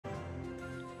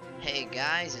Hey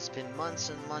guys, it's been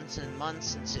months and months and months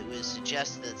since it was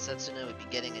suggested that Setsuna would be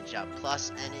getting a job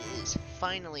plus, and it is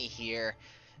finally here.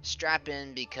 Strap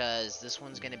in because this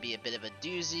one's going to be a bit of a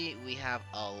doozy. We have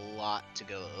a lot to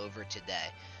go over today.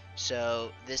 So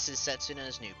this is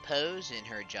Setsuna's new pose in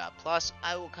her job plus.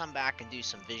 I will come back and do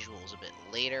some visuals a bit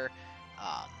later,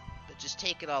 but just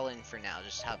take it all in for now,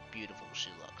 just how beautiful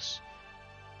she looks.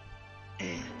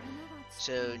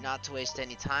 So, not to waste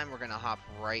any time, we're going to hop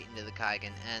right into the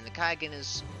Kaigen, and the Kaigen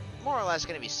is more or less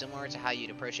going to be similar to how you'd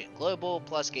approach it in Global,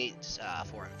 plus gates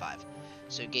 4 and 5.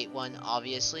 So, gate 1,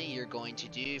 obviously, you're going to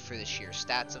do for the sheer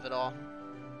stats of it all.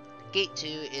 Gate 2,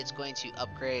 it's going to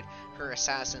upgrade her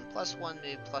Assassin plus 1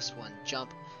 move, plus 1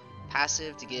 jump,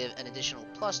 passive to give an additional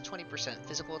plus 20%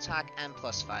 physical attack and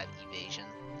plus 5 evasion.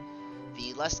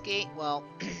 The Lust Gate, well,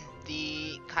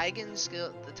 the Kaigen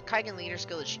skill, the Kaigen leader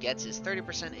skill that she gets is 30%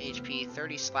 HP,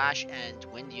 30 slash, and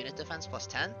wind unit defense plus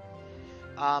 10.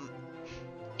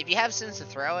 If you have sins to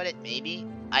throw at it, maybe.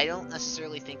 I don't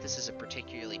necessarily think this is a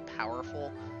particularly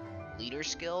powerful leader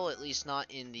skill, at least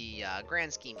not in the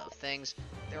grand scheme of things.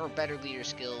 There are better leader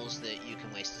skills that you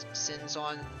can waste sins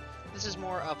on. This is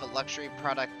more of a luxury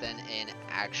product than an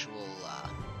actual,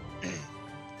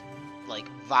 like,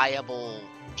 viable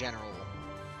general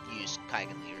use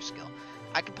Kaigen leader skill.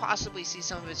 I could possibly see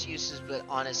some of its uses, but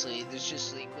honestly, there's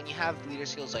just like when you have leader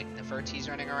skills like Nefertiti's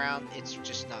running around, it's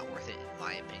just not worth it in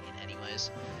my opinion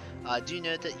anyways. Do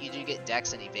note that you do get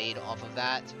Dex and Evade off of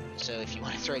that, so if you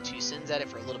want to throw 2 sins at it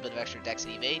for a little bit of extra Dex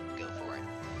and Evade, go for it.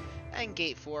 And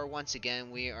Gate 4, once again,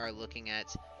 we are looking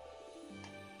at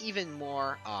even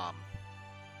more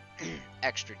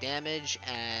extra damage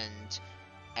and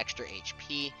extra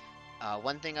HP.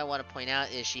 One thing I want to point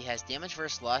out is she has damage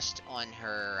versus lust on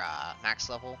her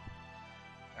max level,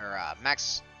 or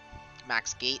max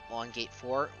gate on gate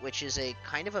 4, which is a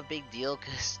kind of a big deal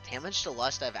because damage to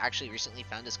lust I've actually recently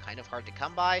found is kind of hard to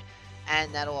come by,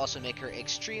 and that'll also make her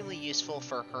extremely useful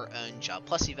for her own job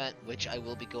plus event, which I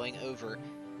will be going over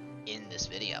in this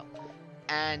video.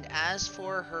 And as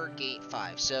for her gate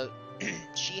 5, so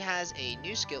she has a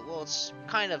new skill. Well, it's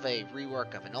kind of a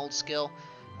rework of an old skill.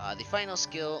 The final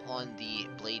skill on the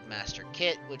Blade Master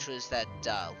kit, which was that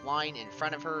line in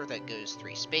front of her that goes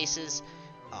 3 spaces.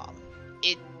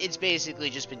 It's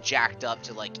basically just been jacked up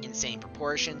to like insane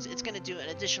proportions. It's going to do an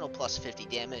additional plus 50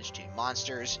 damage to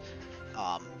monsters,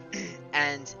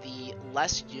 and the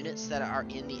less units that are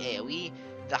in the AoE,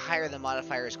 the higher the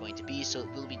modifier is going to be, so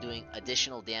it will be doing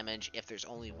additional damage if there's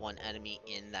only one enemy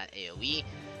in that AoE,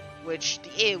 which the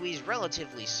AoE is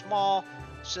relatively small,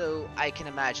 so I can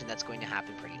imagine that's going to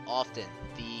happen pretty often.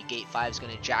 The Gate 5 is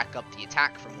going to jack up the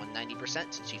attack from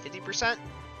 190% to 250%.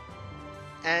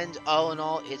 And all in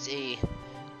all, it's a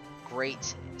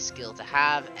great skill to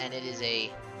have, and it is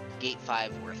a Gate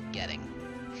 5 worth getting.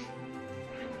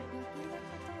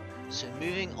 So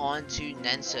moving on to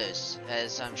Nensos.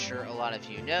 As I'm sure a lot of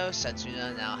you know,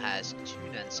 Setsuna now has 2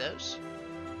 Nensos.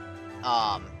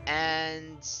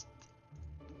 And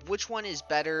which one is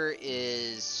better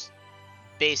is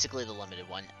basically the limited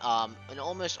one. In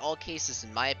almost all cases,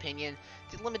 in my opinion,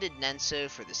 the limited Nenso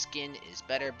for the skin is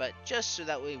better, but just so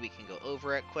that way we can go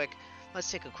over it quick, let's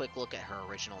take a quick look at her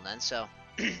original Nenso.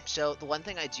 So the one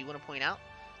thing I do want to point out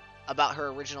about her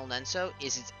original Nenso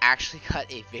is it's actually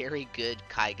got a very good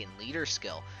Kaigen leader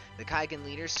skill. The Kaigen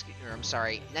leader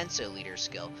Nenso leader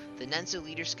skill. The Nenso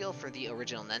leader skill for the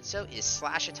original Nenso is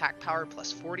slash attack power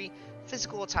plus 40,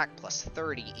 physical attack plus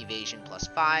 30, evasion plus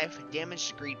 5, damage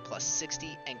to greed plus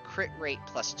 60, and crit rate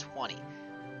plus 20.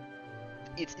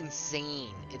 It's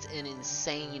insane. It's an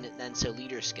insane Nenso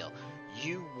leader skill.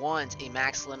 You want a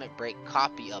max limit break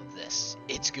copy of this.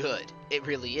 It's good. It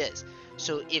really is.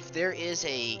 So if there is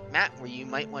a map where you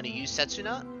might want to use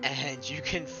Setsuna, and you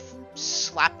can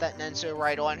slap that Nenso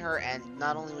right on her, and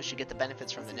not only will she get the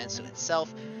benefits from the Nenso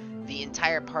itself, the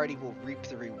entire party will reap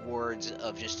the rewards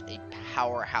of just a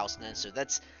powerhouse Nenso.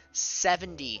 That's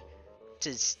 70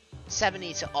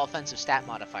 to offensive stat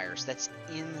modifiers. That's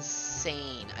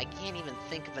insane. I can't even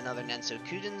think of another Nenso.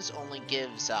 Kuden's only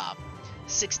gives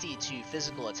 60 to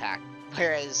physical attack,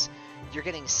 whereas you're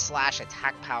getting slash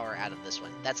attack power out of this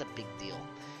one. That's a big deal.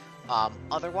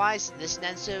 Otherwise, this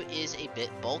Nenso is a bit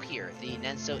bulkier. The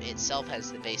Nenso itself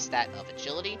has the base stat of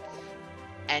agility,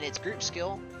 and its group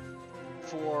skill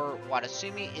for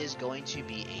Watatsumi is going to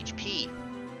be HP.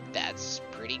 That's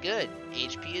pretty good.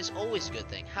 HP is always a good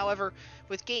thing. However,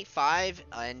 with Gate 5,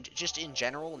 and just in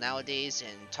general nowadays,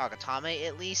 in Tagatame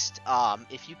at least,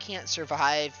 if you can't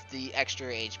survive, the extra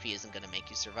HP isn't going to make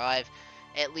you survive.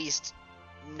 At least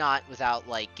not without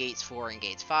like Gates 4 and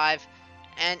Gates 5.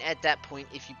 And at that point,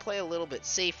 if you play a little bit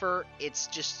safer, it's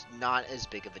just not as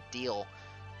big of a deal.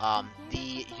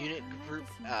 The unit group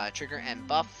trigger and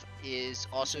buff is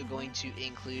also going to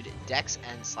include dex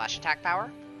and slash attack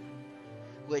power,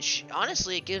 which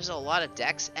honestly it gives a lot of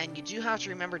dex, and you do have to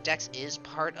remember dex is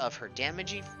part of her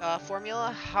damage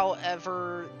formula.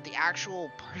 However, the actual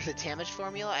part of the damage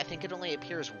formula, I think it only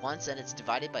appears once and it's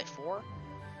divided by 4.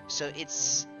 So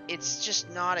it's just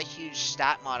not a huge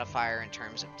stat modifier in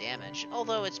terms of damage,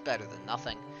 although it's better than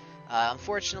nothing.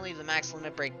 Unfortunately, the max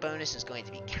limit break bonus is going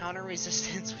to be counter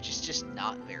resistance, which is just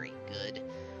not very good.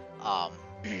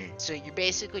 So you're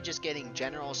basically just getting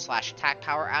general slash attack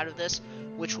power out of this,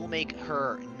 which will make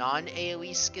her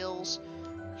non-AoE skills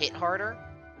hit harder.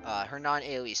 Her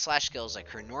non-AoE slash skills, like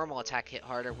her normal attack, hit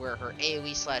harder, where her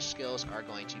AoE slash skills are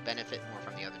going to benefit more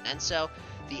from the other Nenso.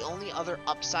 The only other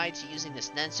upside to using this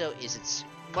Nenso is it's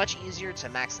much easier to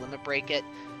max limit break it.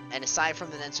 And aside from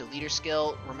the Nenso leader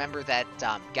skill, remember that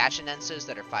gacha Nensos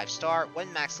that are 5-star,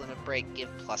 when max limit break, give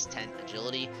plus 10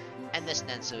 agility, and this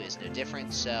Nenso is no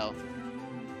different, so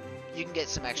you can get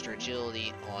some extra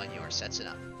agility on your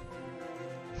Setsuna.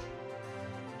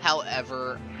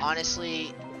 However,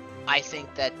 honestly, I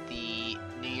think that the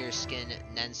New Year's skin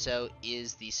Nenso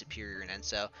is the superior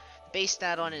Nenso. The base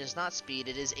stat on it is not speed,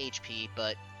 it is HP,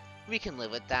 but we can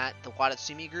live with that. The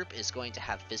Watatsumi group is going to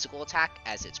have physical attack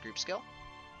as its group skill.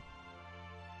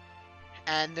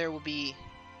 And there will be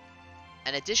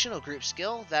an additional group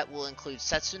skill that will include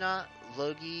Setsuna,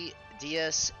 Logi,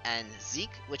 Diaz, and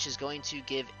Zeke, which is going to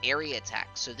give area attack.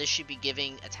 So this should be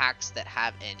giving attacks that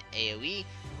have an AoE,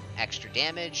 extra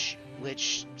damage,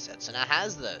 which Setsuna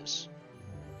has those.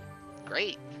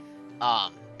 Great.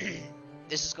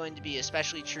 This is going to be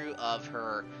especially true of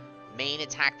her main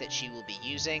attack that she will be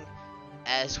using,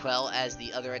 as well as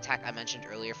the other attack I mentioned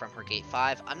earlier from her Gate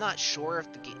 5. I'm not sure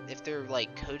if they're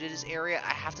like coded as area.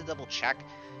 I have to double check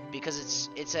because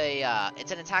it's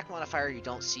an attack modifier you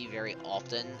don't see very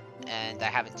often, and I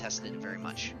haven't tested it very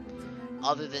much.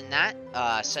 Other than that,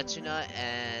 Setsuna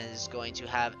is going to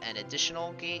have an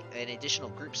additional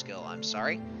group skill.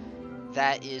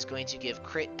 That is going to give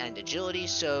crit and agility,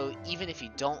 so even if you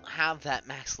don't have that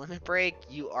max limit break,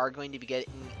 you are going to be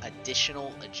getting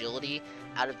additional agility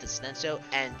out of this Nenso.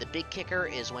 And the big kicker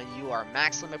is when you are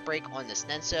max limit break on this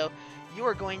Nenso, you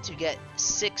are going to get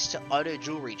 6 to auto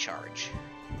jewelry charge,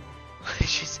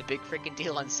 which is a big freaking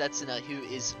deal on Setsuna, who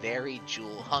is very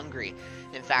jewel hungry.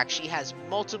 In fact, she has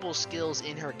multiple skills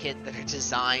in her kit that are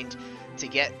designed to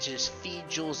just feed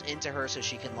jewels into her so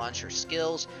she can launch her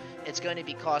skills. It's going to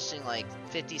be costing like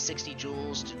 50-60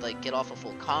 jewels to like get off a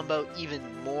full combo, even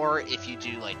more if you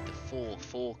do like the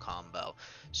full combo.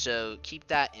 So keep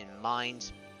that in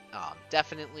mind.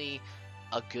 Definitely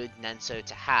a good Nenso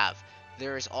to have.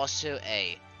 There is also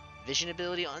a vision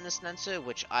ability on this Nenso,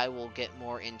 which I will get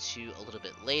more into a little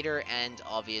bit later, and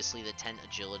obviously the 10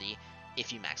 agility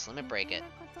if you max limit break it.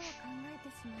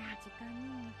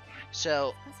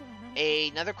 So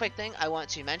another quick thing I want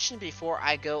to mention before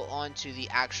I go on to the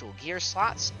actual gear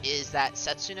slots is that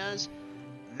Setsuna's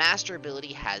master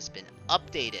ability has been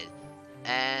updated.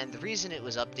 And the reason it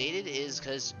was updated is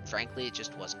because, frankly, it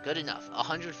just wasn't good enough.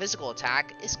 100 physical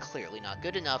attack is clearly not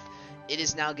good enough. It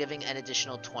is now giving an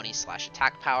additional 20 slash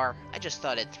attack power. I just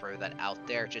thought I'd throw that out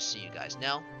there just so you guys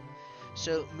know.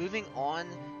 So moving on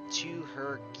to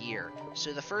her gear.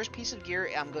 So the first piece of gear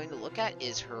I'm going to look at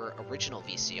is her original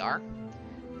VCR.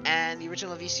 And the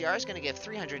original VCR is going to give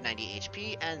 390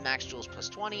 HP and max jewels plus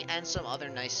 20 and some other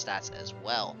nice stats as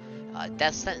well.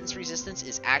 Death sentence resistance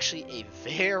is actually a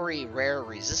very rare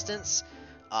resistance.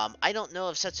 I don't know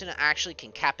if Setsuna actually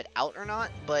can cap it out or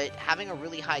not, but having a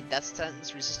really high death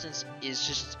sentence resistance is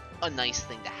just a nice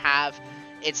thing to have.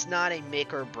 It's not a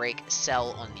make or break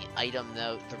sell on the item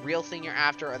though. The real thing you're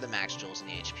after are the max jewels and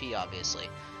the HP, obviously.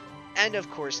 And of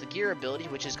course the gear ability,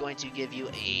 which is going to give you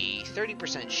a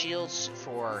 30% shields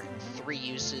for 3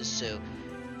 uses, so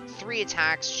 3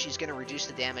 attacks, she's going to reduce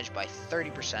the damage by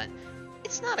 30%.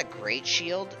 It's not a great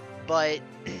shield, but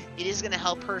it is going to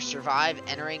help her survive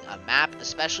entering a map,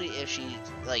 especially if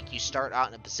you start out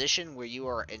in a position where you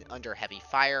are under heavy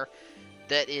fire.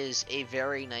 That is a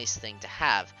very nice thing to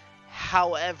have.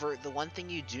 However, the one thing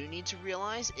you do need to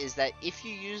realize is that if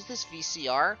you use this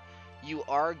VCR, you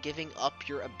are giving up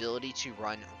your ability to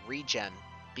run regen,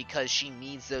 because she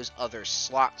needs those other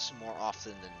slots more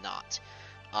often than not.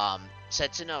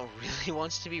 Setsuna really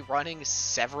wants to be running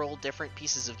several different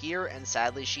pieces of gear, and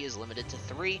sadly she is limited to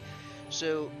 3.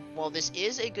 So while this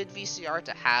is a good VCR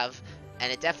to have,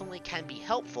 and it definitely can be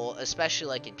helpful, especially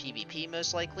like in PvP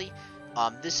most likely,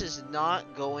 this is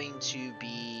not going to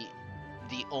be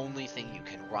the only thing you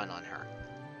can run on her.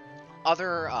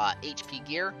 Other HP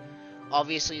gear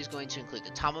obviously is going to include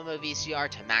the Tamamo VCR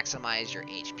to maximize your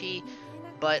HP,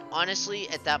 but honestly,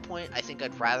 at that point, I think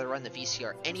I'd rather run the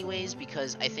VCR anyways,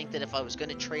 because I think that if I was going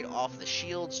to trade off the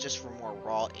shields just for more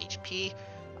raw HP,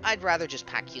 I'd rather just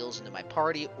pack heals into my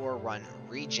party or run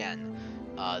regen.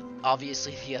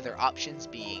 Obviously, the other options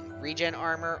being regen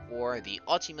armor or the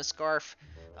Ultima Scarf.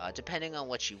 Depending on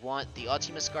what you want, the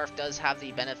Ultima Scarf does have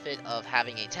the benefit of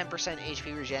having a 10%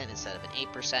 HP regen instead of an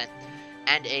 8%,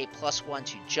 and a +1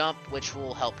 to jump, which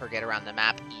will help her get around the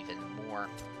map even more.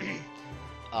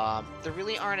 There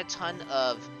really aren't a ton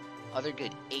of other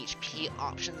good HP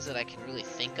options that I can really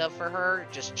think of for her,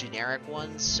 just generic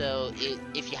ones, so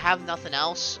if you have nothing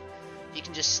else, you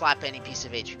can just slap any piece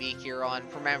of HP gear on.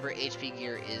 Remember, HP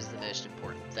gear is the most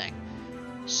important thing.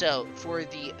 So, for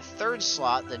the third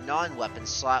slot, the non-weapon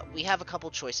slot, we have a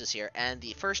couple choices here, and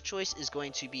the first choice is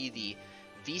going to be the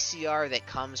VCR that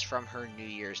comes from her New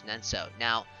Year's Nenso.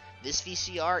 Now, this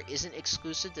VCR isn't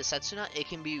exclusive to Setsuna. It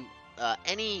can be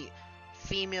any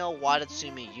female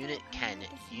Wadatsumi unit can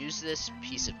use this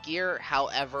piece of gear.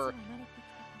 However,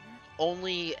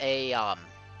 only a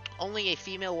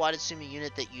female Wadatsumi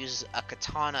unit that uses a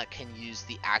katana can use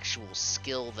the actual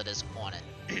skill that is on it.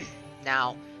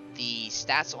 Now, the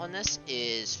stats on this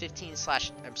is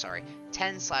 10/attack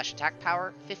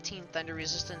power, 15 thunder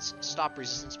resistance, stop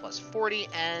resistance +40,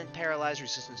 and paralyze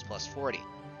resistance +40.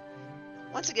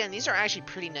 Once again, these are actually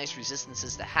pretty nice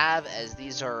resistances to have, as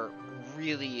these are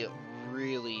really,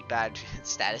 really bad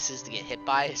statuses to get hit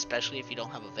by, especially if you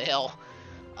don't have a veil.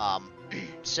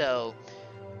 So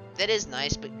that is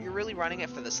nice, but you're really running it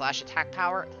for the /attack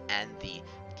power and the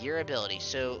gear ability.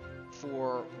 So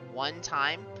for one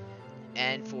time,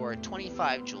 and for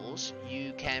 25 joules,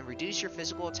 you can reduce your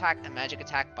physical attack and magic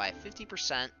attack by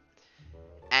 50%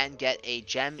 and get a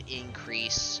gem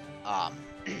increase.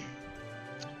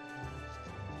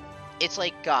 It's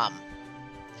like,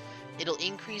 it'll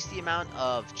increase the amount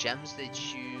of gems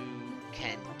that you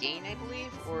can gain, I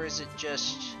believe, or is it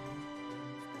just...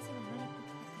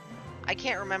 I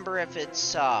can't remember if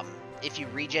it's, if you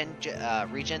regen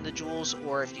the jewels,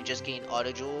 or if you just gain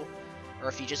auto jewel, or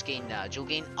if you just gain jewel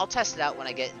gain. I'll test it out when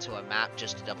I get into a map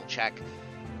just to double check.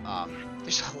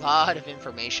 There's a lot of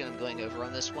information I'm going over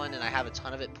on this one, and I have a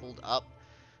ton of it pulled up,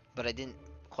 but I didn't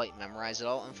quite memorize it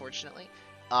all, unfortunately.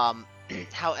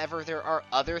 However, there are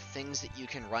other things that you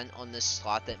can run on this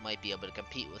slot that might be able to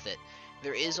compete with it.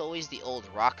 There is always the old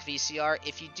rock VCR.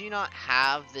 If you do not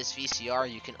have this VCR,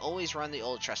 you can always run the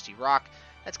old trusty rock.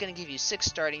 That's going to give you 6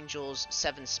 starting joules,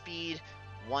 7 speed,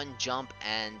 1 jump,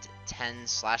 and 10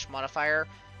 slash modifier.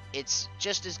 It's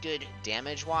just as good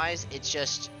damage-wise. It's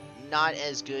just not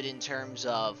as good in terms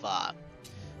of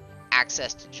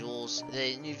access to jewels.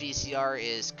 The new VCR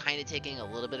is kind of taking a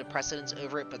little bit of precedence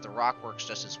over it, but the rock works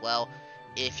just as well.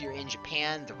 If you're in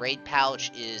Japan, the raid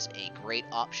pouch is a great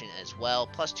option as well.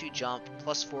 +2 jump,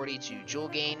 +40 to jewel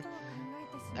gain,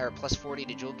 or +40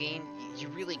 to jewel gain. You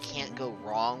really can't go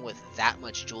wrong with that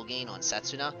much jewel gain on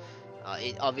Setsuna.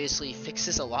 It obviously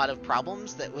fixes a lot of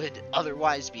problems that would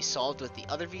otherwise be solved with the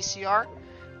other VCR.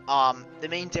 The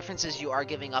main difference is you are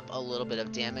giving up a little bit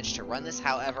of damage to run this.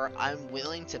 However, I'm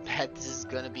willing to bet this is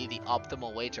going to be the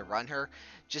optimal way to run her,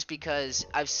 just because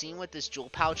I've seen what this jewel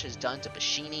pouch has done to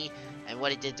Bashini and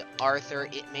what it did to Arthur.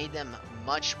 It made them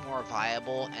much more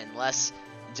viable and less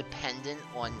dependent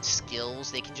on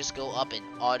skills. They can just go up in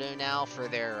auto now for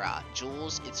their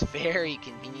jewels. It's very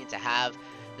convenient to have.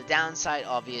 The downside,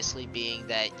 obviously, being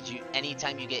that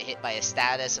anytime you get hit by a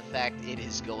status effect, it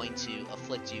is going to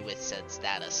afflict you with said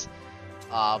status.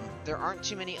 There aren't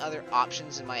too many other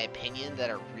options, in my opinion, that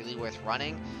are really worth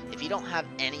running. If you don't have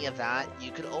any of that,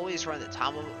 you could always run the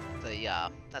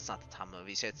that's not the Tamamo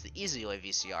VCR, it's the Izuyoi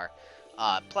VCR.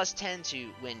 +10 to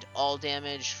wind all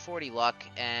damage, 40 luck,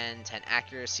 and 10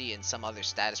 accuracy, and some other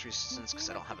status resistance, because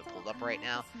I don't have it pulled up right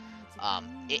now.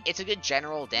 It's a good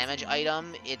general damage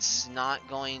item. It's not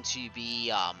going to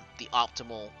be the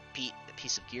optimal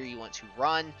piece of gear you want to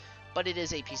run, but it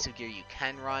is a piece of gear you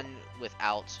can run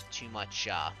without too much...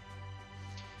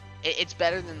 It's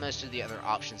better than most of the other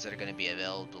options that are going to be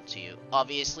available to you.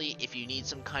 Obviously, if you need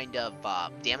some kind of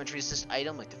damage resist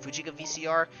item like the Fujika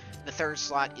VCR, the third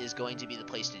slot is going to be the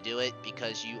place to do it,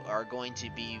 because you are going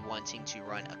to be wanting to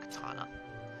run a katana.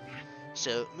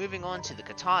 So, moving on to the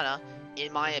katana,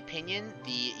 in my opinion,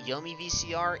 the Yomi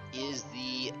VCR is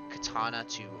the katana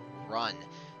to run.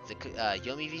 The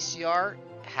Yomi VCR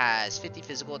has 50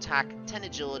 physical attack, 10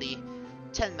 agility,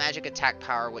 10 magic attack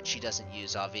power, which she doesn't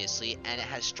use, obviously, and it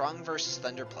has strong versus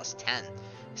thunder +10.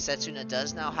 Setsuna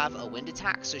does now have a wind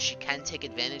attack, so she can take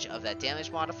advantage of that damage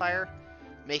modifier.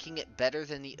 making it better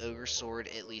than the Ogre Sword,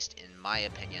 at least in my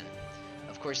opinion.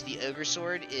 Of course, the Ogre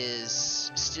Sword is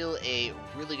still a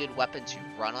really good weapon to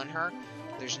run on her.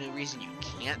 There's no reason you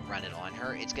can't run it on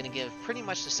her. It's going to give pretty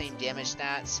much the same damage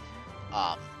stats.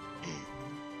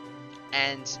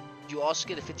 And you also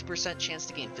get a 50% chance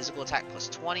to gain physical attack plus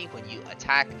 20 when you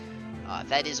attack.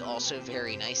 That is also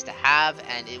very nice to have,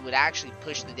 and it would actually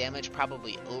push the damage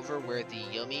probably over where the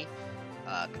Yomi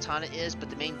katana is, but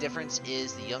the main difference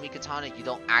is the Yomi katana, you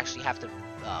don't actually have to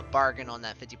bargain on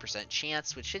that 50%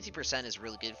 chance, which 50% is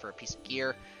really good for a piece of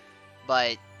gear,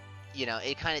 but, you know,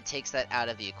 it kind of takes that out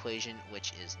of the equation,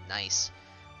 which is nice.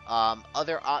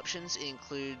 Other options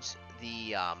includes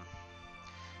the,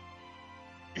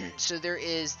 so there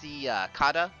is the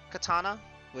Kata katana,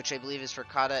 which I believe is for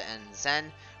Kata and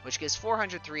Zen, which gives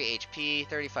 403 HP,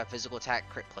 35 physical attack,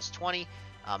 crit plus 20.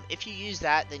 If you use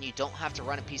that, then you don't have to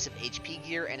run a piece of HP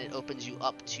gear, and it opens you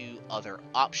up to other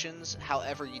options.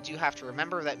 However, you do have to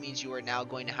remember that means you are now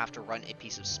going to have to run a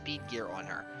piece of speed gear on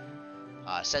her.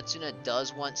 Setsuna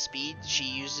does want speed. She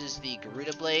uses the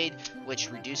Garuda Blade,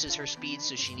 which reduces her speed,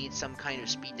 so she needs some kind of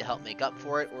speed to help make up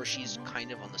for it, or she's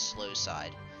kind of on the slow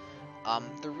side.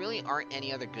 There really aren't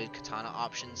any other good katana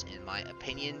options, in my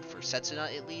opinion, for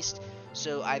Setsuna at least.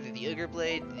 So either the Ogre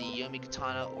Blade, the Yomi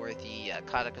Katana, or the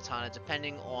Kata Katana,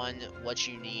 depending on what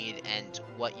you need and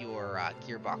what your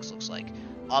gearbox looks like.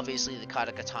 Obviously, the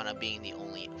Kata Katana being the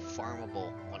only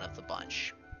farmable one of the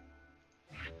bunch.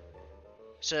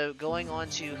 So going on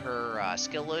to her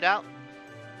skill loadout,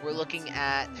 we're looking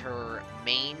at her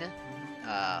main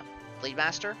Blade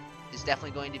Master. Is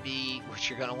definitely going to be what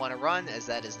you're going to want to run, as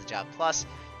that is the job plus.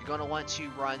 You're going to want to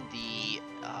run the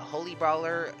Holy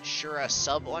Brawler Shura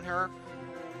sub on her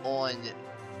on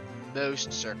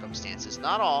most circumstances.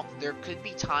 Not all. There could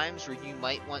be times where you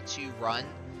might want to run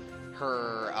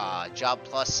her job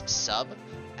plus sub,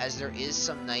 as there is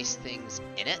some nice things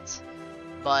in it.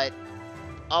 But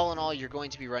all in all, you're going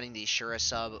to be running the Shura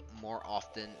sub more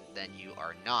often than you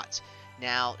are not.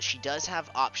 Now, she does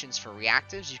have options for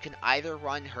reactives. You can either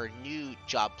run her new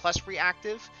Job Plus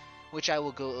reactive, which I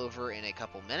will go over in a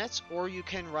couple minutes, or you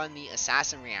can run the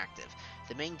Assassin reactive.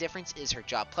 The main difference is her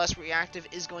Job Plus reactive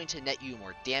is going to net you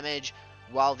more damage,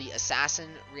 while the Assassin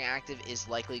reactive is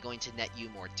likely going to net you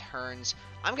more turns.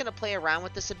 I'm going to play around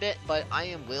with this a bit, but I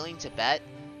am willing to bet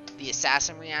the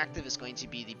Assassin reactive is going to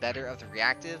be the better of the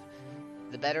reactive.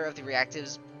 The better of the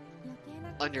reactives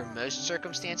under most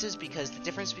circumstances, because the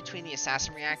difference between the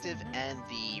Assassin reactive and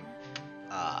the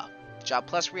Job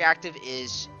Plus reactive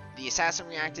is the Assassin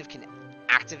reactive can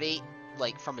activate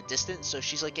like from a distance, so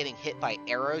she's like getting hit by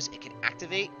arrows, it can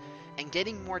activate, and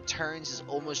getting more turns is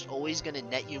almost always going to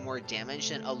net you more damage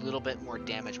than a little bit more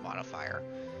damage modifier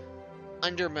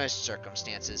under most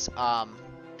circumstances.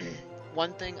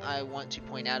 One thing I want to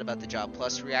point out about the Job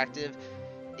Plus reactive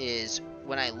is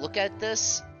when I look at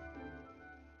this,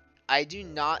 I do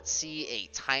not see a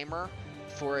timer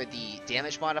for the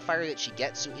damage modifier that she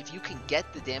gets. So if you can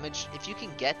get the damage, if you can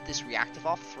get this reactive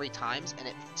off 3 times and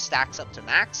it stacks up to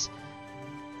max,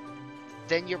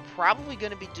 then you're probably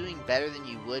going to be doing better than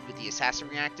you would with the Assassin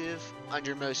reactive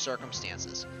under most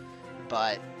circumstances.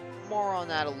 But more on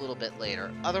that a little bit later.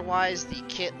 Otherwise, the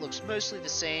kit looks mostly the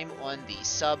same on the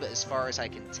sub as far as I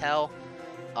can tell,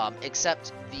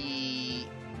 except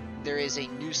there is a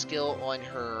new skill on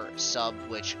her sub,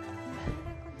 which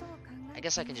I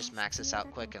guess I can just max this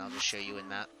out quick and I'll just show you in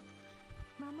map.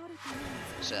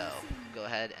 So go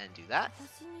ahead and do that.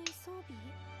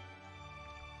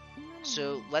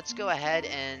 So let's go ahead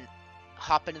and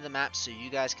hop into the map so you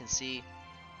guys can see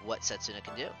what Setsuna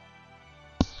can do.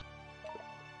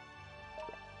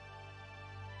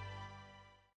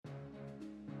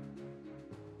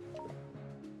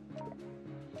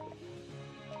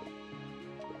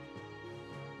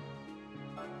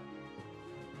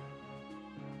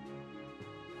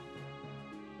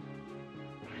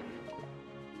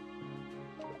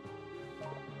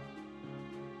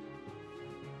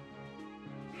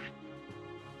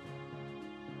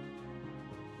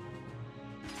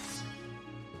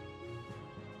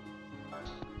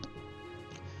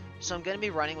 So I'm going to be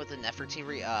running with the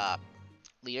Nefertiti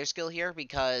leader skill here,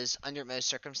 because under most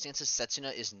circumstances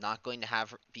Setsuna is not going to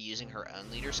be using her own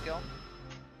leader skill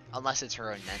unless it's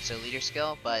her own Nenso leader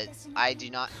skill, but I do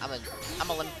not. I'm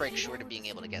a limit break short of being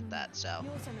able to get that, so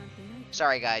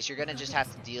sorry guys, you're going to just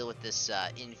have to deal with this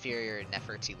inferior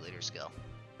Nefertiti leader skill.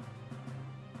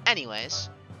 Anyways,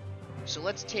 so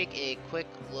let's take a quick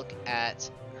look at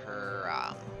her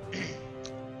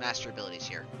master abilities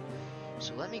here.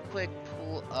 So let me quick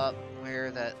pull up where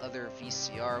that other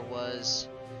VCR was.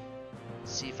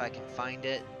 Let's see if I can find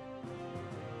it.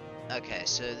 Okay,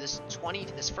 so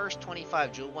this first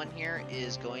 25 jewel one here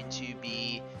is going to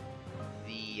be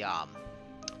the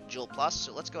jewel plus.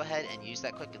 So let's go ahead and use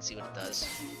that quick and see what it does.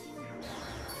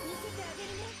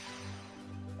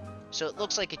 So it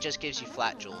looks like it just gives you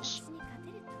flat jewels.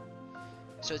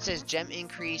 So it says gem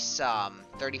increase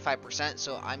 35%,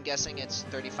 so I'm guessing it's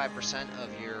 35% of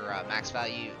your max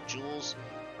value jewels,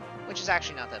 which is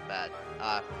actually not that bad.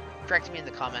 Correct me in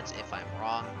the comments if I'm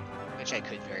wrong, which I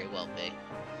could very well be.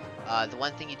 The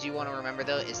one thing you do want to remember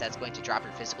though is that's going to drop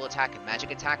your physical attack and magic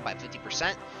attack by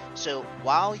 50%. So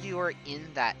while you are in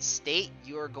that state,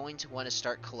 you are going to want to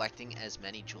start collecting as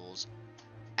many jewels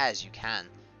as you can.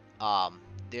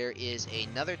 There is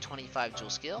another 25 jewel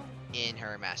skill in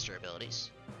her master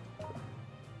abilities.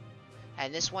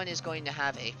 And this one is going to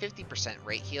have a 50%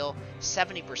 rate heal,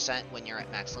 70% when you're at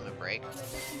max limit break.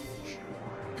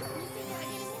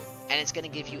 And it's going to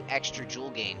give you extra jewel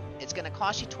gain. It's going to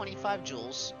cost you 25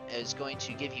 jewels. It's going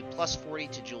to give you plus 40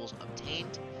 to jewels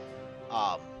obtained.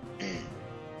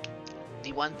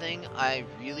 The one thing I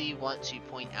really want to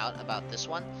point out about this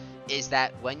one is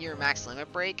that when you're max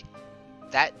limit break,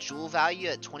 that jewel value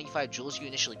at 25 jewels you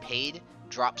initially paid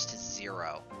drops to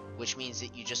 0, which means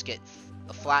that you just get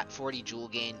a flat 40 jewel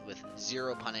gain with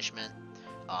 0 punishment.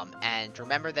 And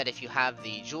remember that if you have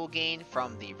the jewel gain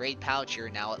from the raid pouch, you're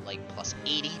now at like plus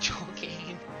 80 jewel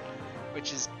gain,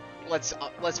 which is,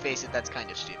 let's face it, that's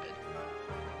kind of stupid.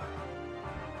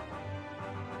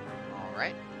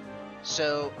 Alright,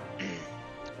 so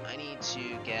I need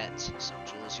to get some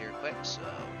jewels here quick, so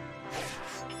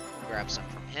grab some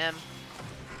from him.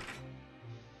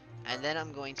 And then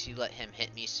I'm going to let him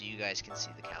hit me so you guys can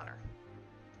see the counter.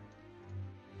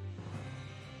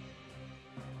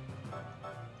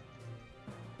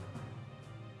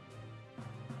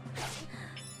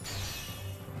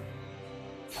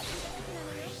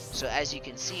 So as you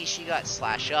can see, she got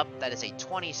slash up. That is a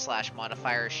 20 slash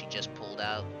modifier she just pulled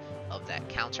out of that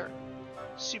counter.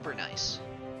 Super nice.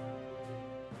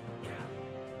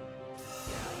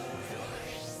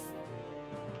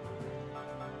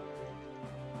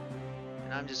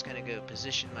 And I'm just going to go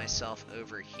position myself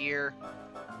over here,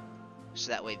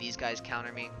 so that way these guys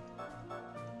counter me.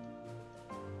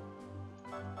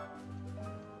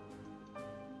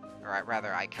 Or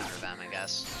rather, I counter them, I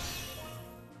guess.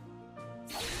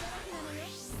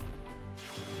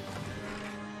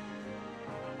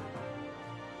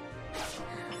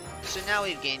 So now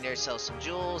we've gained ourselves some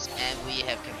jewels, and we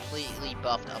have completely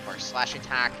buffed up our slash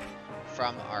attack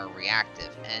from our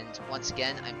reactive. And once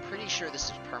again, I'm pretty sure this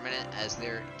is permanent, as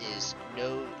there is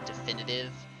no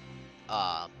definitive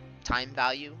time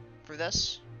value for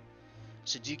this.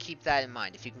 So do keep that in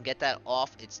mind. If you can get that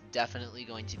off, it's definitely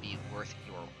going to be worth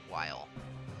your while.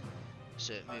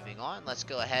 So moving on, let's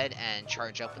go ahead and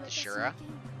charge up with the Shura.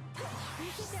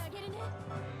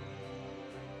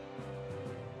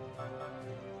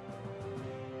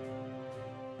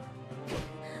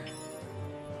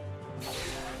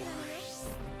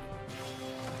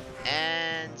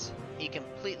 And he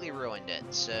completely ruined it,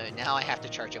 so now I have to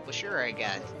charge up with Shura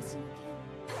again.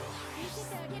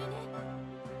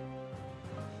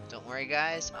 Don't worry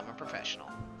guys, I'm a professional.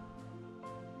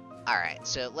 Alright,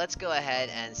 so let's go ahead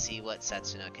and see what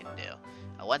Setsuna can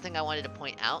do. One thing I wanted to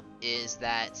point out is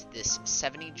that this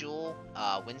 70 jewel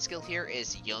wind skill here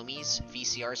is Yomi's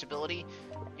VCR's ability.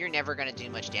 You're never going to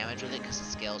do much damage with it because it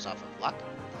scales off of luck.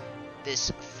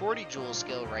 This 40 jewel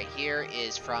skill right here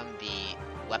is from the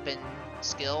weapon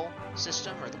skill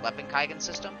system, or the weapon Kaigen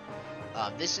system.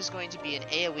 This is going to be an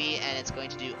AoE, and it's going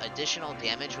to do additional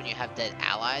damage when you have dead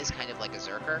allies, kind of like a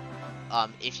Zerker.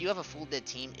 If you have a full dead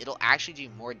team, it'll actually do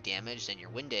more damage than your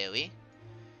wind AoE.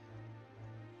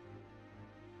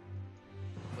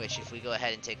 Which, if we go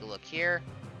ahead and take a look here,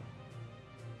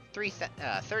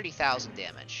 30,000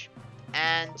 damage.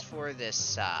 And for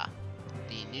this,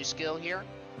 the new skill here,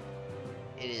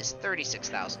 it is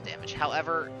 36,000 damage.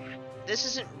 However, this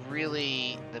isn't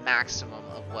really the maximum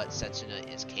of what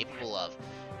Setsuna is capable of,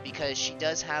 because she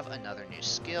does have another new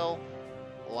skill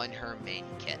on her main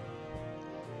kit.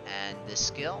 And this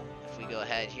skill, if we go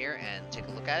ahead here and take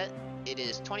a look at it, it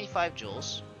is 25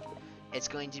 jewels. It's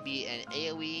going to be an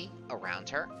AoE around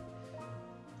her,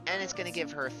 and it's going to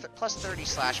give her plus 30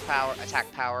 slash power,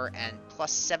 attack power, and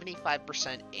plus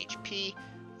 75% HP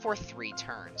for 3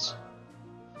 turns.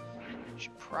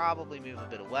 Should probably move a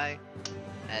bit away,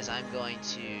 as I'm going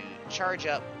to charge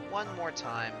up one more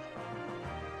time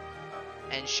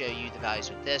and show you the values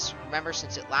with this. Remember,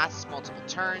 since it lasts multiple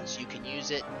turns, you can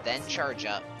use it, then charge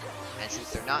up. And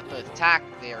since they're not both attack,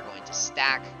 they are going to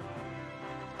stack.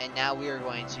 And now we are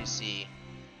going to see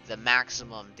the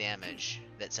maximum damage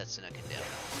that Setsuna can do.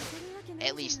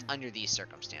 at least under these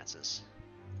circumstances.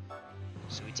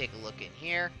 So we take a look in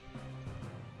here,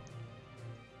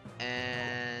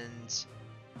 and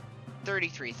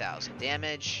 33,000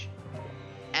 damage,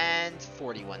 and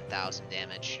 41,000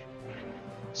 damage.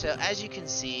 So as you can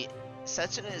see,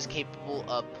 Setsuna is capable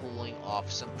of pulling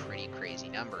off some pretty crazy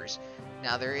numbers.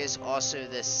 Now there is also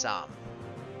this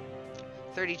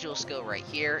 30 jewel skill right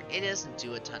here. It doesn't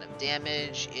do a ton of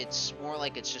damage. It's more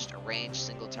like it's just a ranged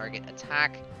single target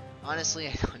attack. Honestly,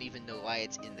 I don't even know why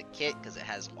it's in the kit, because it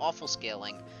has awful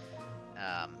scaling.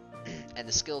 And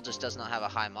the skill just does not have a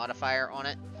high modifier on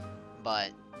it.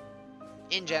 But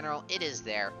in general, it is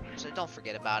there, so don't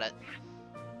forget about it.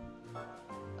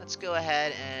 Let's go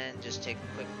ahead and just take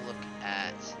a quick look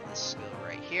at this skill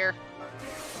right here.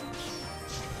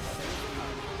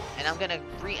 And I'm going to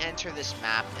re-enter this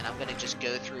map, and I'm going to just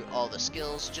go through all the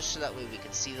skills, just so that way we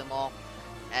can see them all,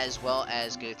 as well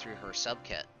as go through her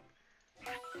sub-kit.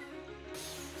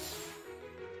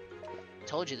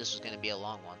 Told you this was going to be a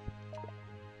long one.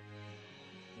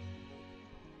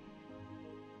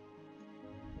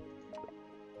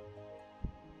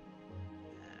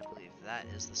 And I believe that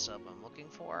is the sub I'm looking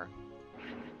for.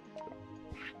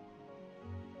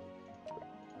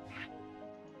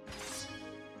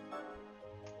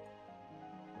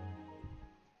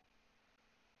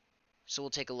 So we'll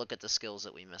take a look at the skills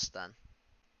that we missed then.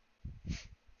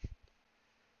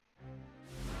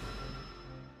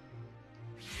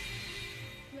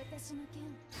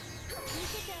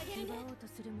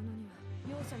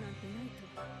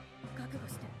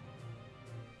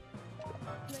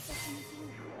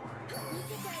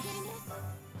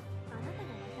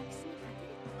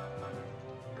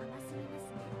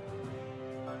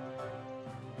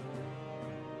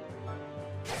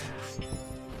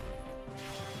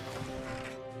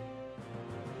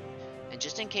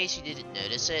 Just in case you didn't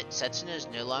notice it, Setsuna is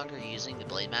no longer using the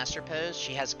Blade Master pose.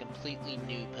 She has a completely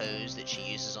new pose that she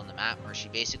uses on the map, where she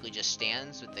basically just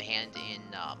stands with the hand in,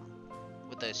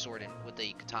 with the sword and with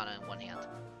the katana in one hand.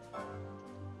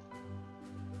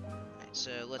 Alright,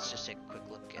 so let's just take a quick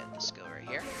look at the skill right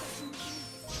here.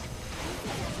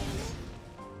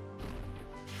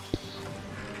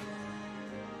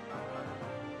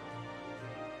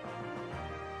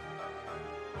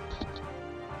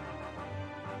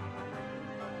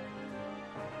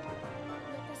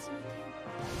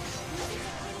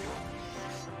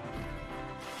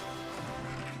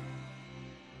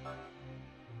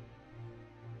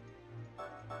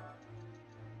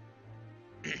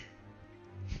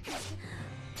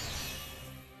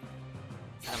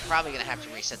 I'm probably going to have to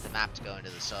reset the map to go into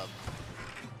the sub.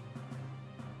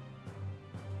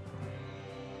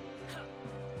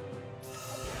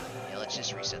 Yeah, let's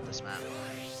just reset this map.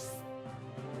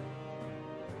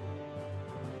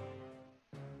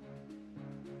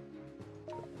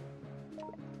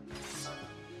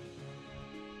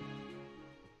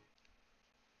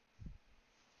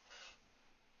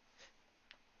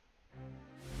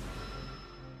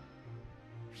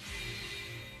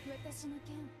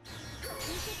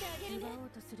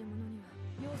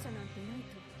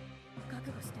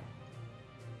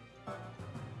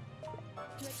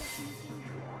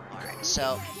 Alright,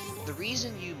 so the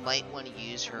reason you might want to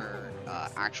use her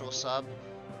actual sub,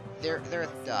 there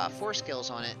are 4 skills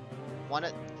on it.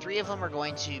 3 of them are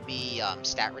going to be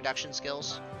stat reduction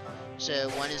skills. So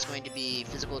one is going to be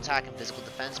physical attack and physical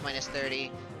defense minus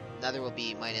 30. Another will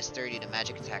be minus 30 to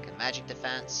magic attack and magic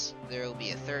defense. There will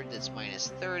be a third that's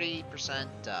minus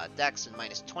 30% dex and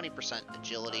minus 20%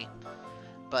 agility.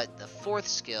 But the 4th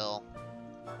skill,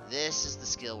 this is the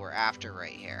skill we're after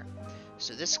right here.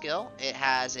 So this skill, it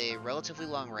has a relatively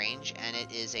long range, and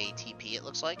it is a TP, it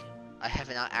looks like. I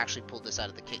have not actually pulled this out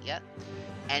of the kit yet.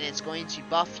 And it's going to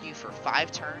buff you for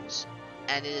 5 turns,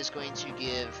 and it is going to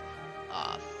give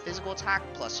physical attack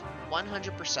plus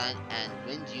 100% and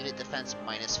wind unit defense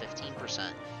minus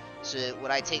 15%. So what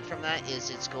I take from that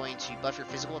is it's going to buff your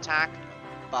physical attack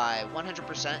by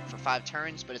 100% for 5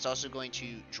 turns, but it's also going to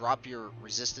drop your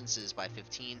resistances by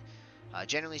 15.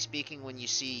 Generally speaking, when you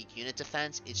see unit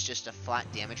defense, it's just a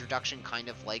flat damage reduction, kind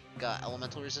of like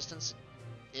elemental resistance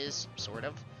is, sort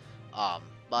of.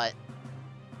 But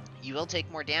you will take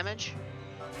more damage,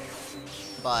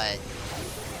 but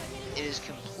it is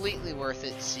completely worth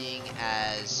it, seeing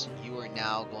as you are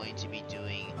now going to be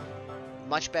doing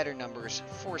much better numbers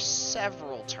for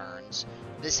several turns.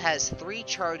 This has 3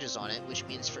 charges on it, which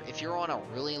means if you're on a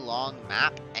really long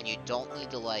map and you don't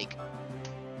need to like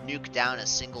nuke down a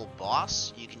single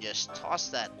boss, you can just toss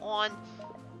that on,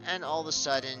 and all of a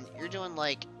sudden you're doing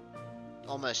like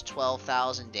almost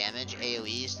 12,000 damage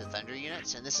AoEs to thunder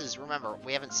units. And this is, remember,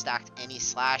 we haven't stacked any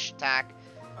slash attack.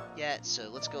 yet, so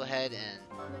let's go ahead and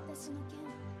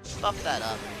buff that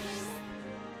up.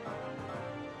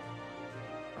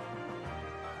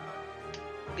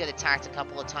 Get attacked a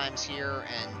couple of times here,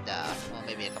 and, well,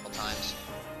 maybe a couple times,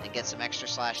 and get some extra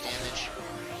slash damage.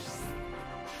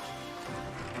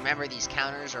 Remember, these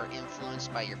counters are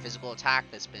influenced by your physical attack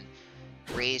that's been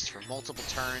raised for multiple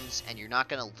turns, and you're not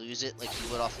going to lose it like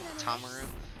you would off of a Tamaru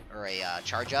or a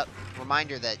charge up.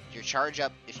 Reminder that your charge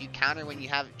up, if you counter when you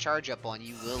have charge up on,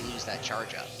 you will lose that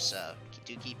charge up, so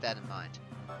do keep that in mind.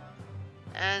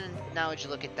 And now as you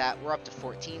look at that, we're up to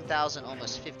 14,000,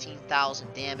 almost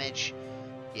 15,000 damage.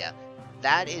 Yeah,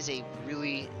 that is a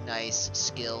really nice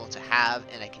skill to have,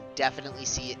 and I can definitely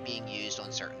see it being used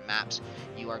on certain maps.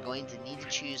 You are going to need to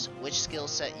choose which skill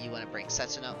set you want to bring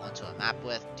Setsuna onto a map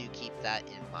with. Do keep that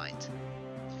in mind.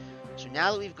 So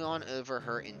now that we've gone over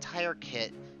her entire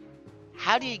kit,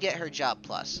 how do you get her Job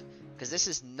Plus? Because this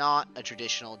is not a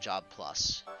traditional Job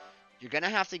Plus. You're going to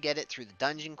have to get it through the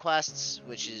dungeon quests,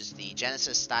 which is the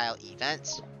Genesis style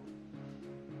events.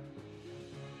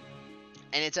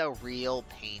 And it's a real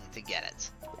pain to get it.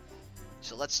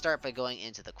 So let's start by going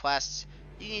into the quests.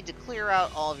 You need to clear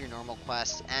out all of your normal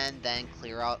quests and then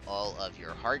clear out all of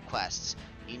your hard quests.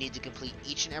 You need to complete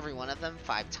each and every one of them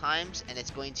 5 times, and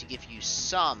it's going to give you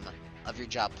some of your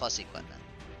Job Plus equipment.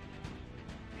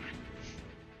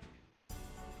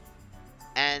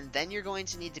 And then you're going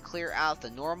to need to clear out the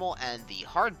normal and the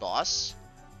hard boss,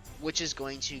 which is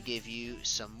going to give you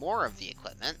some more of the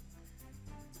equipment.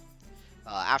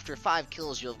 After 5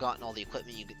 kills, you'll have gotten all the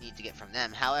equipment you need to get from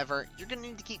them. However, you're going to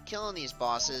need to keep killing these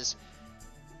bosses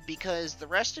because the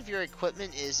rest of your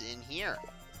equipment is in here.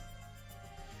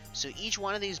 So each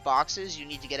one of these boxes, you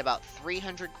need to get about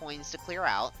 300 coins to clear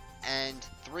out, and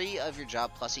 3 of your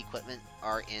Job Plus equipment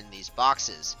are in these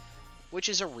boxes, which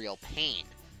is a real pain.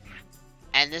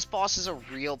 And this boss is a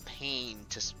real pain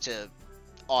to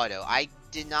auto. I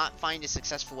did not find a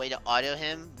successful way to auto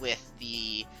him with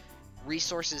the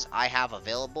resources I have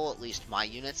available, at least my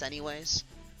units anyways.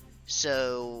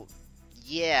 So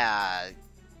yeah,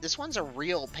 this one's a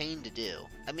real pain to do.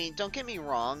 I mean, don't get me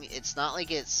wrong, it's not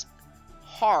like it's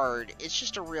hard, it's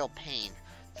just a real pain.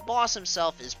 The boss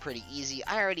himself is pretty easy.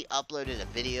 I already uploaded a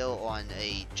video on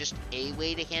just a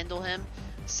way to handle him.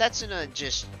 Setsuna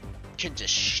just can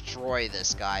destroy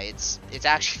this guy. It's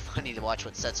actually funny to watch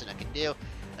what Setsuna can do.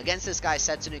 Against this guy,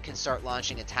 Setsuna can start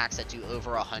launching attacks that do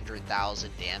over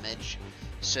 100,000 damage.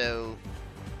 So,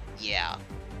 yeah.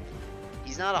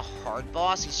 He's not a hard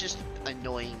boss, he's just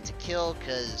annoying to kill,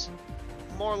 because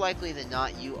more likely than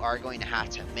not, you are going to have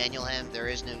to manual him. There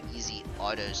is no easy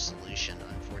auto solution,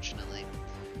 unfortunately.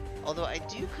 Although, I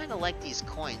do kind of like these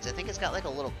coins. I think it's got like a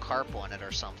little carp on it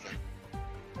or something.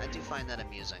 I do find that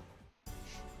amusing.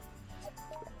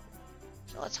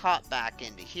 So let's hop back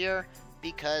into here,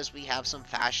 because we have some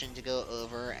fashion to go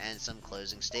over and some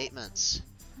closing statements.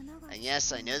 And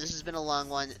yes, I know this has been a long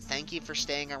one. Thank you for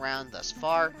staying around thus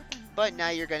far, but now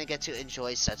you're going to get to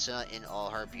enjoy Setsuna in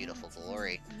all her beautiful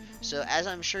glory. So as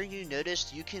I'm sure you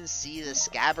noticed, you can see the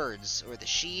scabbards or the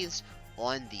sheaths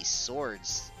on these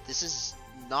swords. This is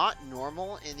not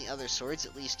normal in the other swords,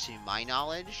 at least to my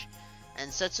knowledge,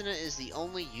 and Setsuna is the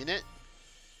only unit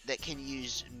that can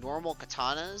use normal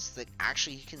katanas that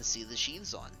actually you can see the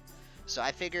sheaths on. So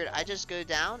I figured I'd just go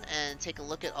down and take a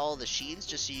look at all the sheaths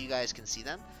just so you guys can see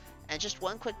them. And just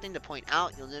one quick thing to point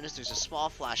out, you'll notice there's a small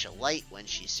flash of light when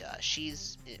she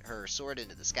sheaths her sword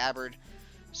into the scabbard.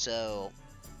 So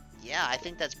yeah, I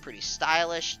think that's pretty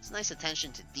stylish. It's nice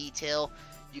attention to detail.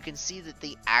 You can see that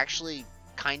they actually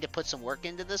kind of put some work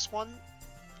into this one.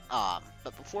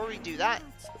 But before we do that,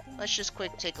 let's just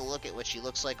quick take a look at what she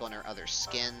looks like on her other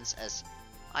skins, as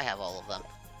I have all of them.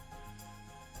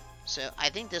 So I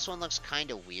think this one looks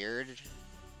kind of weird,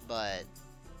 but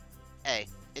hey,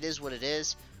 it is what it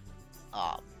is.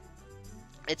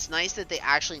 It's nice that they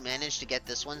actually managed to get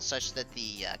this one such that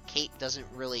the cape doesn't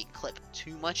really clip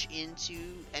too much into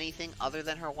anything other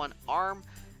than her one arm,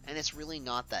 and it's really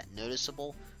not that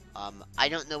noticeable. I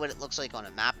don't know what it looks like on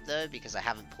a map though, because I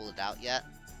haven't pulled it out yet,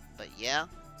 but yeah.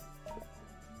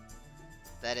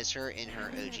 That is her in her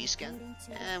OG skin.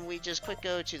 And we just quick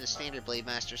go to the standard Blade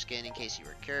Master skin in case you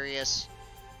were curious.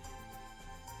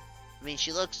 I mean,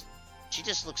 she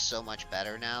just looks so much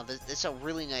better now. It's a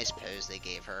really nice pose they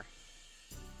gave her.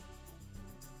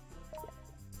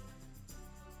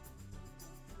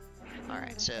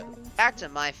 Alright, so back to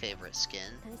my favorite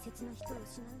skin.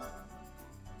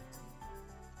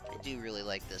 I do really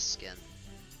like this skin.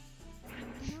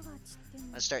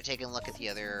 Let's start taking a look at the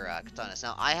other katanas.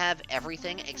 Now, I have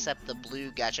everything except the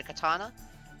blue gacha katana.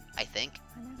 I think.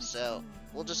 So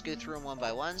we'll just go through them one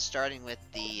by one, starting with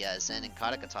the Zen and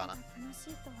Kata Katana.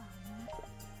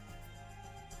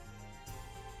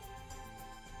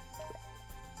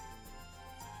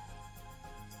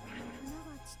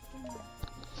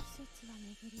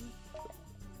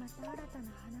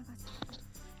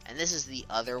 And this is the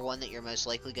other one that you're most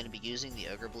likely going to be using, the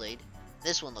Ogre Blade.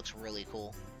 This one looks really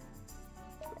cool.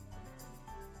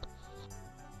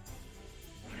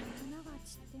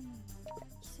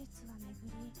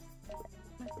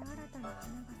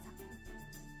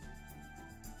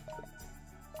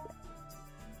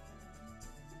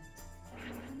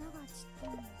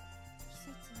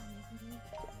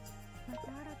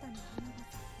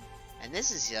 And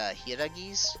this is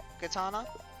Hiragi's katana.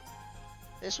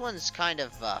 This one's kind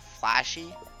of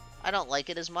flashy. I don't like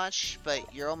it as much,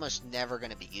 but you're almost never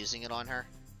going to be using it on her.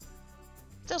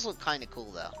 It does look kind of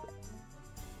cool though.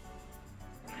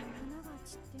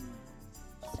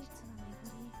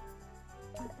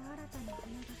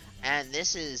 And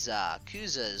this is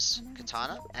Kuza's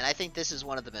katana, and I think this is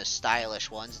one of the most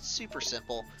stylish ones. It's super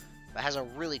simple, but has a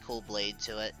really cool blade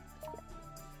to it.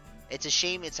 It's a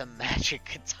shame it's a magic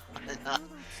katana,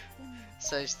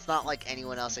 so it's not like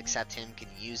anyone else except him can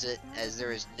use it, as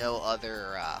there is no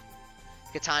other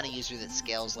katana user that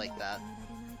scales like that.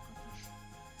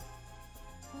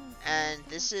 And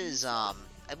this is, I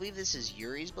believe this is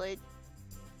Yuri's blade.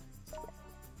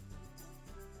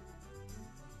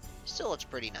 Still looks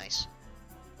pretty nice.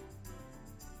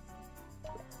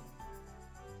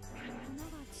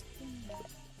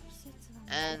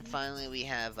 And finally we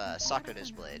have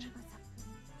Sakura's blade.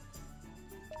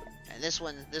 And this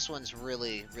one's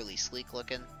really sleek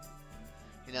looking.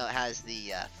 You know, it has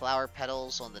the flower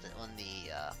petals on the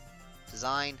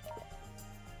design.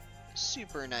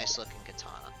 Super nice looking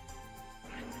katana.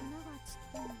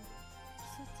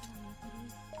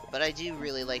 But I do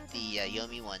really like the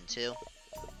Yomi one too.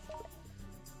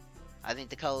 I think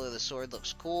the color of the sword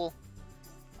looks cool.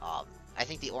 I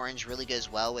think the orange really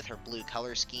goes well with her blue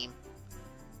color scheme.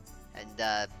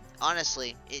 And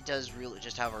honestly, it does really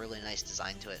just have a really nice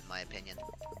design to it, in my opinion.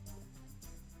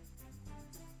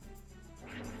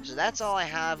 So that's all I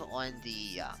have on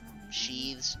the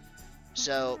sheaths.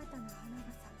 So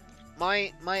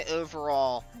my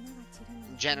overall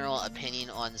general opinion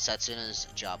on Setsuna's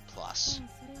Job Plus,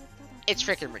 it's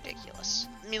freaking ridiculous.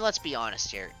 I mean, let's be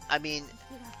honest here. I mean,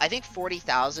 I think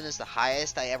 40,000 is the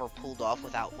highest I ever pulled off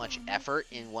without much effort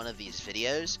in one of these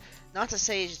videos. Not to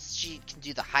say she can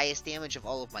do the highest damage of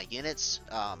all of my units.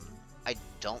 I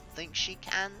don't think she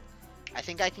can. I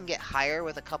think I can get higher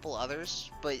with a couple others,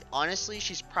 but honestly,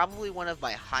 she's probably one of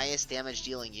my highest damage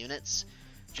dealing units,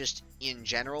 just in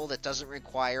general, that doesn't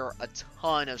require a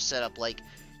ton of setup. Like,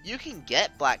 you can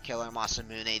get Black Killer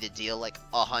Masamune to deal like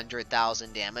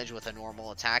 100,000 damage with a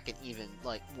normal attack, and even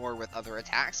like more with other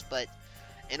attacks, but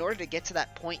in order to get to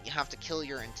that point, you have to kill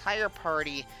your entire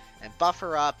party and buff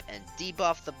her up and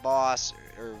debuff the boss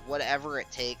or whatever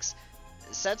it takes.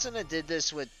 Setsuna did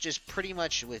this with just pretty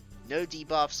much with no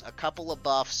debuffs, a couple of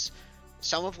buffs,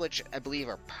 some of which I believe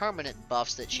are permanent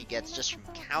buffs that she gets just from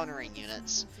countering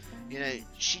units. You know,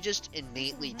 she just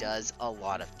innately does a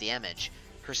lot of damage.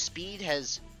 Her speed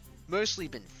has mostly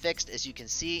been fixed, as you can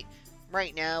see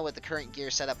right now with the current gear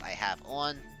setup I have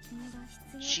on.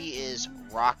 She is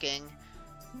rocking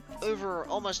over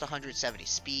almost 170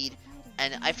 speed,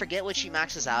 and I forget what she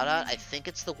maxes out at. I think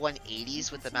it's the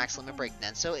 180s with the max limit break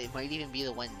Nenso. It might even be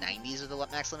the 190s with the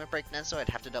max limit break Nenso. I'd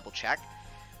have to double check.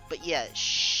 But yeah,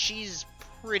 she's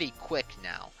pretty quick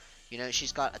now. You know,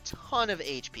 she's got a ton of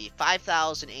HP.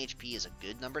 5,000 HP is a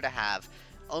good number to have.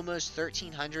 Almost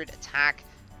 1,300 attack.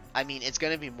 I mean, it's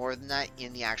going to be more than that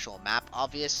in the actual map,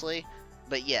 obviously.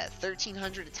 But yeah,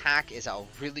 1,300 attack is a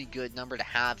really good number to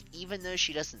have, even though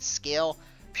she doesn't scale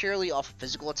purely off of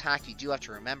physical attack. You do have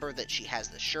to remember that she has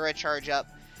the Shura charge up,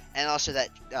 and also that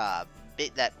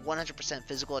that 100%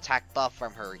 physical attack buff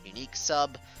from her unique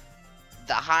sub.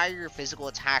 The higher your physical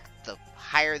attack, the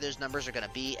higher those numbers are going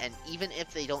to be, and even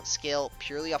if they don't scale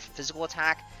purely off of physical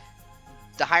attack,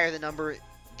 the higher the number,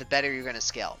 the better you're going to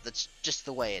scale. That's just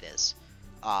the way it is.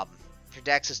 Her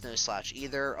dex is no slouch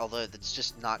either, although that's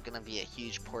just not going to be a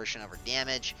huge portion of her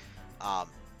damage.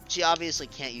 She obviously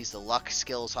can't use the luck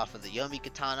skills off of the Yomi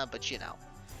Katana, but you know,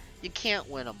 you can't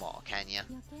win them all, can you?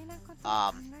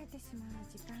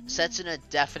 Setsuna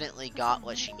definitely got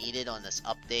what she needed on this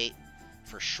update,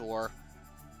 for sure.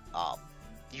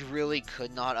 You really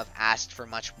could not have asked for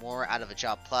much more out of a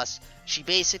Job Plus. She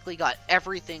basically got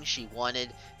everything she wanted,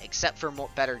 except for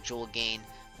better jewel gain,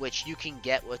 which you can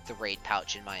get with the raid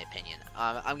pouch, in my opinion.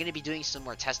 I'm going to be doing some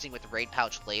more testing with the raid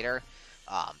pouch later.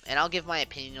 And I'll give my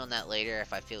opinion on that later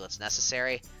if I feel it's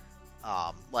necessary.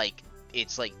 Like,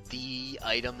 it's like the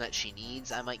item that she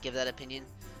needs, I might give that opinion.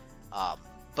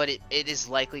 But it is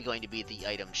likely going to be the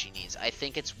item she needs. I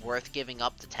think it's worth giving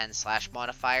up the 10 slash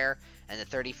modifier and the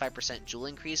 35% jewel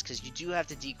increase, because you do have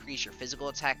to decrease your physical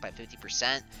attack by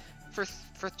 50%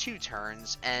 for 2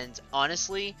 turns, and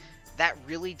honestly, that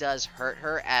really does hurt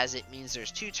her, as it means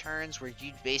there's 2 turns where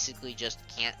you basically just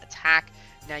can't attack.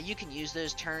 Now, you can use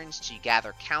those turns to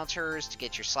gather counters to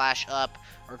get your slash up,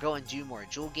 or go and do more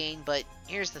jewel gain, but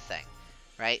here's the thing,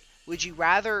 right? Would you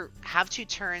rather have 2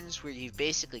 turns where you've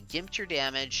basically gimped your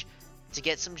damage to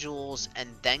get some jewels and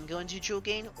then go into jewel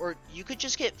gain, or you could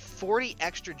just get 40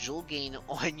 extra jewel gain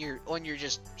on your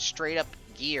just straight up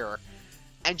gear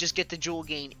and just get the jewel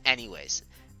gain anyways?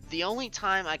 The only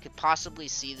time I could possibly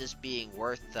see this being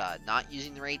worth not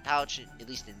using the raid pouch, at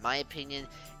least in my opinion,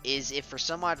 is if for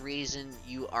some odd reason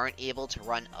you aren't able to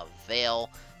run a veil.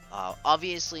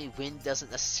 Obviously, Wind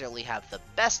doesn't necessarily have the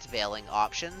best veiling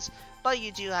options, but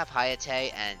you do have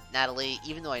Hayate and Natalie,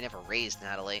 even though I never raised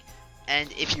Natalie.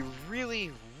 And if you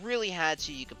really, really had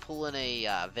to, you could pull in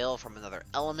a veil from another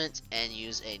element and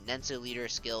use a Nenso leader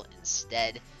skill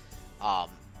instead.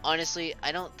 Honestly,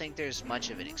 I don't think there's much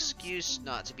of an excuse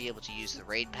not to be able to use the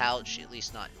raid pouch, at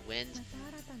least not in Wind.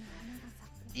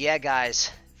 Yeah,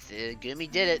 guys,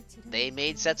 Gumi did it. They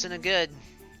made Setsuna good.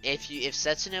 If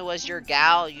Setsuna was your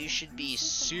gal, you should be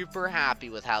super happy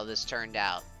with how this turned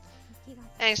out.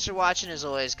 Thanks for watching as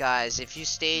always, guys. If you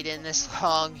stayed in this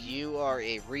long, you are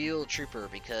a real trooper,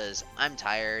 because I'm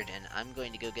tired and I'm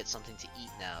going to go get something to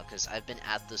eat now because I've been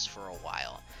at this for a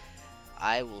while.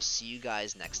 I will see you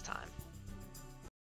guys next time.